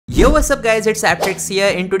Yo, what's up guys, it's ApTreX here.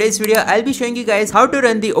 In today's video, I'll be showing you guys how to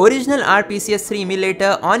run the original RPCS3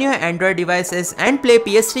 emulator on your Android devices and play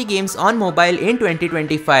PS3 games on mobile in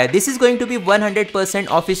 2025. This is going to be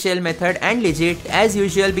 100% official method and legit as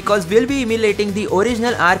usual because we'll be emulating the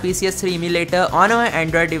original RPCS3 emulator on our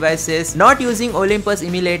Android devices, not using Olympus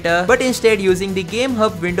emulator but instead using the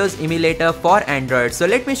GameHub Windows emulator for Android. So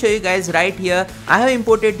let me show you guys right here. I have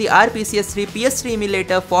imported the RPCS3 PS3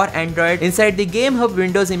 emulator for Android inside the GameHub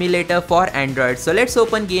Windows emulator for Android. So let's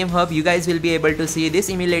open GameHub. You guys will be able to see this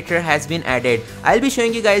emulator has been added. I'll be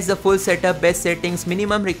showing you guys the full setup, best settings,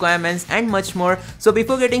 minimum requirements and much more. So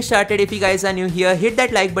before getting started, if you guys are new here, hit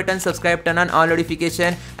that like button, subscribe, turn on all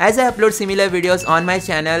notification as I upload similar videos on my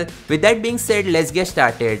channel. With that being said, let's get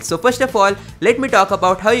started. So first of all, let me talk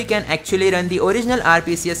about how you can actually run the original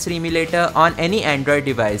RPCS3 emulator on any Android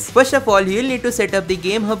device. First of all, you'll need to set up the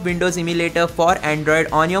GameHub Windows emulator for Android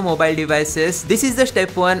on your mobile devices. This is the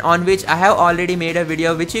step 1 on which I have already made a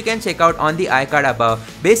video which you can check out on the iCard above.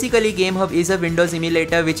 Basically, GameHub is a Windows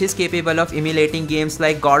emulator which is capable of emulating games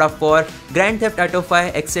like God of War, Grand Theft Auto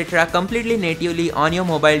 5, etc. completely natively on your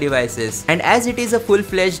mobile devices. And as it is a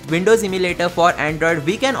full-fledged Windows emulator for Android,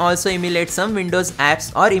 we can also emulate some Windows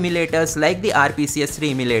apps or emulators like the RPCS3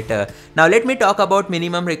 emulator. Now let me talk about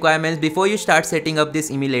minimum requirements before you start setting up this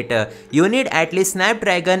emulator. You need at least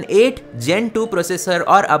Snapdragon 8 Gen 2 processor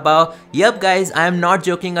or above. Yup guys, I am not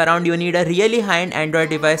joking around. You need a really high-end Android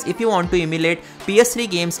device if you want to emulate PS3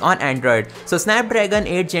 games on Android. So Snapdragon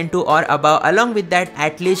 8 Gen 2 or above, along with that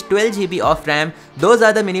at least 12 GB of RAM. Those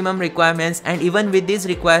are the minimum requirements, and even with these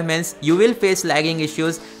requirements you will face lagging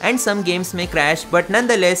issues and some games may crash, but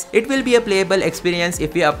nonetheless it will be a playable experience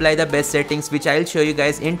if you apply the best settings which I'll show you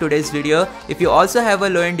guys in today's video. If you also have a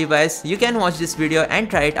low-end device, you can watch this video and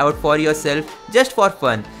try it out for yourself just for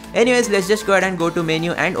fun. Anyways, let's just go ahead and go to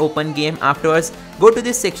menu and open game. Afterwards, go to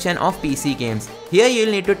this section of PC games. Here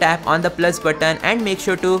you'll need to tap on the plus button and make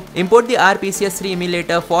sure to import the RPCS3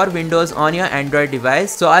 emulator for Windows on your Android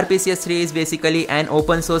device. So RPCS3 is basically an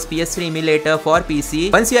open source PS3 emulator for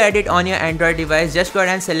PC. Once you add it on your Android device, just go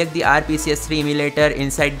ahead and select the RPCS3 emulator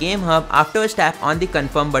inside GameHub. Afterwards, tap on the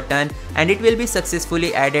confirm button and it will be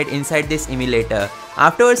successfully added inside this emulator.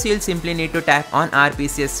 Afterwards, you'll simply need to tap on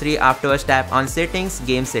RPCS3. Afterwards, tap on settings,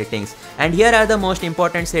 game settings. And here are the most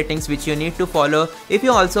important settings which you need to follow if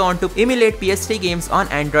you also want to emulate PS3 games on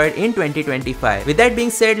Android in 2025. With that being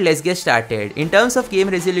said, let's get started. In terms of game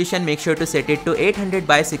resolution, make sure to set it to 800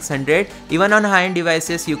 by 600. Even on high-end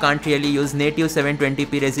devices, you can't really use native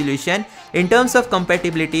 720p resolution. In terms of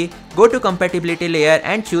compatibility, go to compatibility layer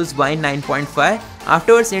and choose Wine 9.5.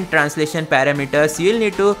 Afterwards, in translation parameters, you'll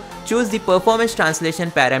need to choose the performance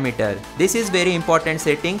translation parameter. This is very important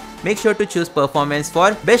setting. Make sure to choose performance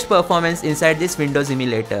for best performance inside this Windows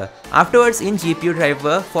emulator. Afterwards, in GPU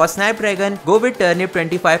driver, for Snapdragon, go with Turnip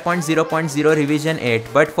 25.0.0 revision 8.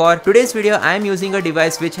 But for today's video, I am using a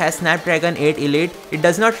device which has Snapdragon 8 Elite. It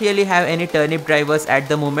does not really have any Turnip drivers at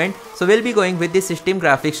the moment, so we'll be going with the system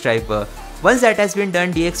graphics driver. Once that has been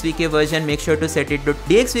done, DXVK version, make sure to set it to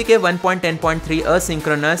DXVK 1.10.3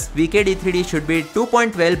 asynchronous, VKD3D should be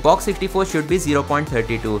 2.12, Box 64 should be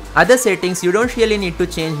 0.32. Other settings you don't really need to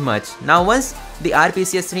change much. Now once the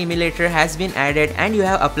RPCS3 emulator has been added and you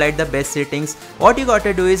have applied the best settings, what you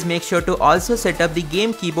gotta do is make sure to also set up the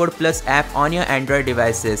Game Keyboard Plus app on your Android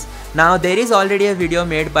devices. Now there is already a video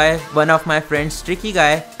made by one of my friends, Tricky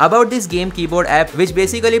Guy, about this Game Keyboard app which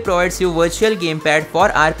basically provides you virtual gamepad for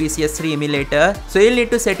RPCS3 emulator. So you'll need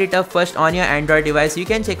to set it up first on your Android device. You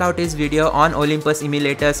can check out his video on Olympus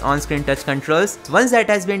emulators on-screen touch controls. Once that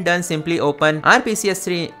has been done, simply open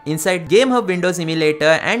RPCS3 inside GameHub Windows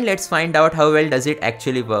emulator and let's find out how well does it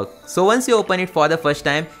actually work. So once you open it for the first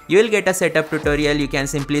time, you will get a setup tutorial. You can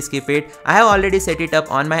simply skip it. I have already set it up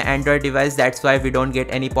on my Android device, that's why we don't get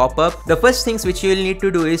any pop-up. The first things which you will need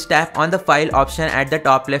to do is tap on the file option at the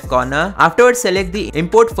top left corner. Afterwards, select the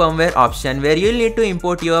import firmware option where you will need to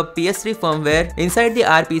import your PS3 firmware inside the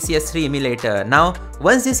RPCS3 emulator. Now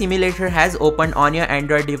once this emulator has opened on your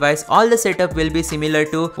Android device, all the setup will be similar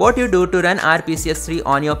to what you do to run RPCS3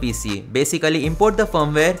 on your PC. Basically, import the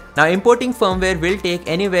firmware. Now importing firmware will take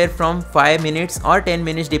anywhere from 5 minutes or 10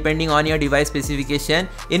 minutes depending on your device specification.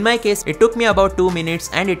 In my case, it took me about 2 minutes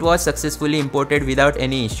and it was successfully imported without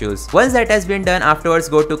any issues. Once that has been done, afterwards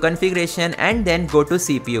go to configuration and then go to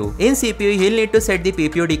CPU. In CPU, you'll need to set the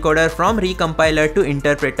PPU decoder from recompiler to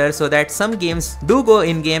interpreter so that some games do go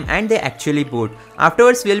in-game and they actually boot.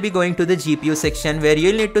 Afterwards, we'll be going to the GPU section where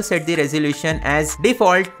you'll need to set the resolution as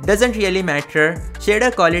default, doesn't really matter.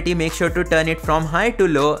 Shader quality, make sure to turn it from high to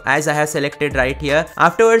low as I have selected selected right here.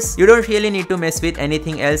 Afterwards, you don't really need to mess with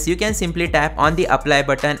anything else. You can simply tap on the apply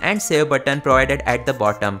button and save button provided at the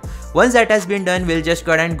bottom. Once that has been done, we'll just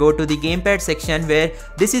go ahead and go to the gamepad section, where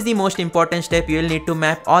this is the most important step. You will need to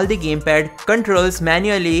map all the gamepad controls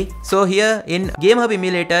manually. So here in Game Hub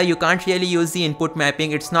Emulator, you can't really use the input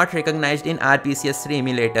mapping. It's not recognized in RPCS3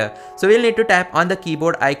 Emulator. So we'll need to tap on the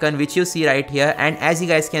keyboard icon which you see right here, and as you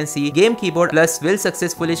guys can see, Game Keyboard Plus will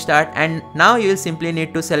successfully start, and now you will simply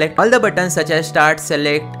need to select all the buttons such as start,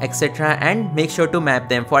 select, etc. and make sure to map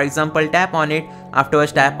them. For example, tap on it,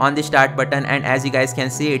 afterwards tap on the start button, and as you guys can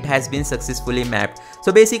see, it has been successfully mapped.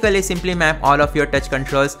 So basically simply map all of your touch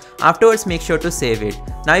controls, afterwards make sure to save it.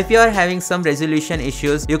 Now if you are having some resolution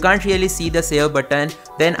issues, you can't really see the save button,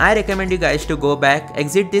 then I recommend you guys to go back,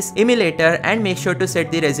 exit this emulator and make sure to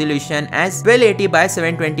set the resolution as 1280 by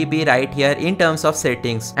 720p right here in terms of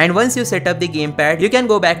settings. And once you set up the gamepad, you can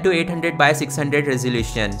go back to 800 by 600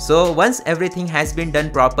 resolution. So once everything has been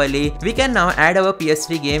done properly, we can now add our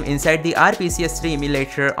PS3 game inside the RPCS3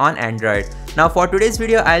 Emulator on Android. Now for today's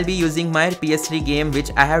video, I'll be using my PS3 game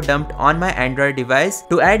which I have dumped on my Android device.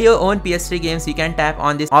 To add your own PS3 games, you can tap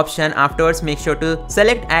on this option. Afterwards, make sure to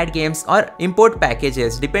select add games or import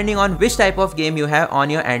packages depending on which type of game you have on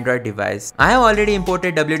your Android device. I have already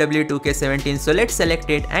imported WWE 2K17, so let's select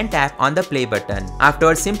it and tap on the play button.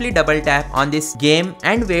 Afterwards, simply double tap on this game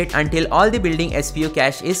and wait until all the building SPU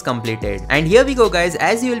cache is completed. And here we go guys,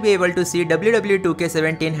 as you will be able to see, WWE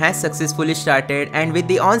 2K17 has successfully started, and with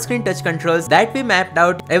the on-screen touch controls that we mapped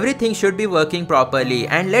out, everything should be working properly.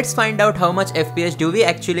 And let's find out how much FPS do we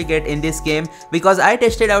actually get in this game, because I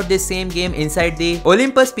tested out this same game inside the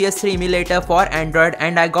Olympus PS3 Emulator for Android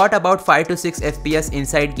and I got about 5 to 6 FPS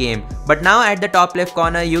inside game. But now at the top left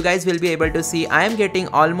corner, you guys will be able to see I am getting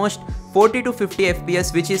almost 40 to 50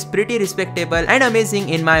 FPS, which is pretty respectable and amazing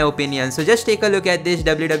in my opinion. So just take a look at this.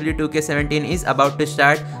 WWE 2K17 is about to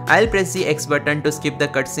start. I'll press the X button to skip the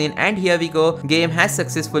cutscene, and here we go, game has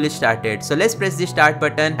successfully started. So let's press the start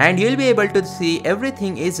button and you'll be able to see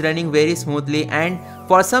everything is running very smoothly, and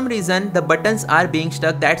for some reason the buttons are being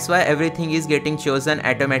stuck. That's why everything is getting chosen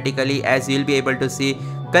automatically. As you'll be able to see,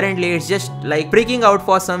 currently it's just like freaking out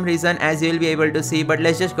for some reason, as you'll be able to see, but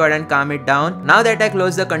let's just go ahead and calm it down. Now that I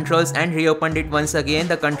closed the controls and reopened it once again,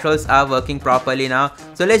 the controls are working properly now.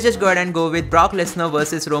 So let's just go ahead and go with Brock Lesnar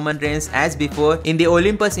versus Roman Reigns as before in the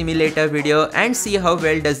Olympus Emulator video and see how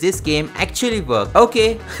well does this game actually work.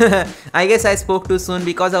 Okay, I guess I spoke too soon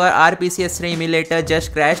because our RPCS3 Emulator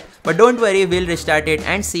just crashed, but don't worry, we'll restart it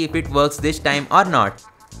and see if it works this time or not.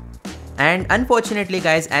 And unfortunately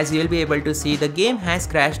guys, as you will be able to see, the game has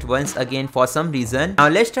crashed once again for some reason. Now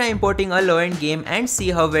let's try importing a low-end game and see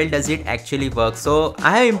how well does it actually work. So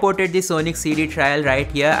I have imported the Sonic CD trial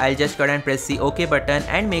right here. I'll just go ahead and press the OK button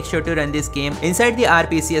and make sure to run this game inside the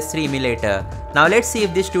RPCS3 Emulator. Now let's see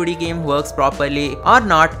if this 2D game works properly or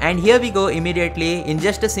not, and here we go. Immediately in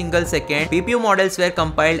just a single second, PPU models were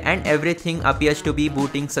compiled and everything appears to be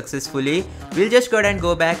booting successfully. We'll just go ahead and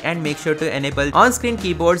go back and make sure to enable on-screen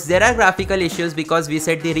keyboards. There are graphical issues because we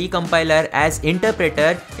set the recompiler as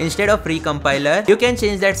interpreter instead of recompiler. You can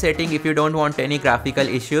change that setting if you don't want any graphical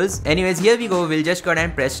issues. Anyways, here we go. We'll just go ahead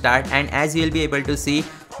and press start, and as you'll be able to see,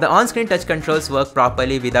 the on-screen touch controls work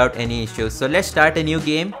properly without any issues. So let's start a new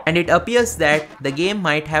game, and it appears that the game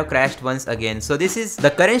might have crashed once again. So this is the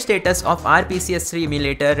current status of RPCS3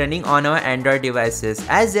 Emulator running on our Android devices.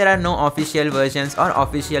 As there are no official versions or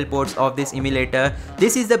official ports of this emulator,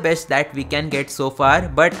 this is the best that we can get so far,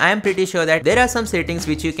 but I am pretty sure that there are some settings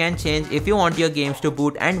which you can change if you want your games to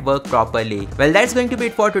boot and work properly. Well, that's going to be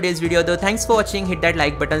it for today's video though. Thanks for watching. Hit that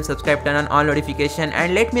like button, subscribe, turn on all notification,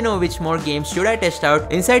 and let me know which more games should I test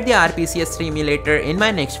out inside the RPCS3 Emulator in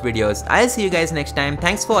my next videos. I'll see you guys next time.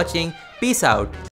 Thanks for watching. Peace out.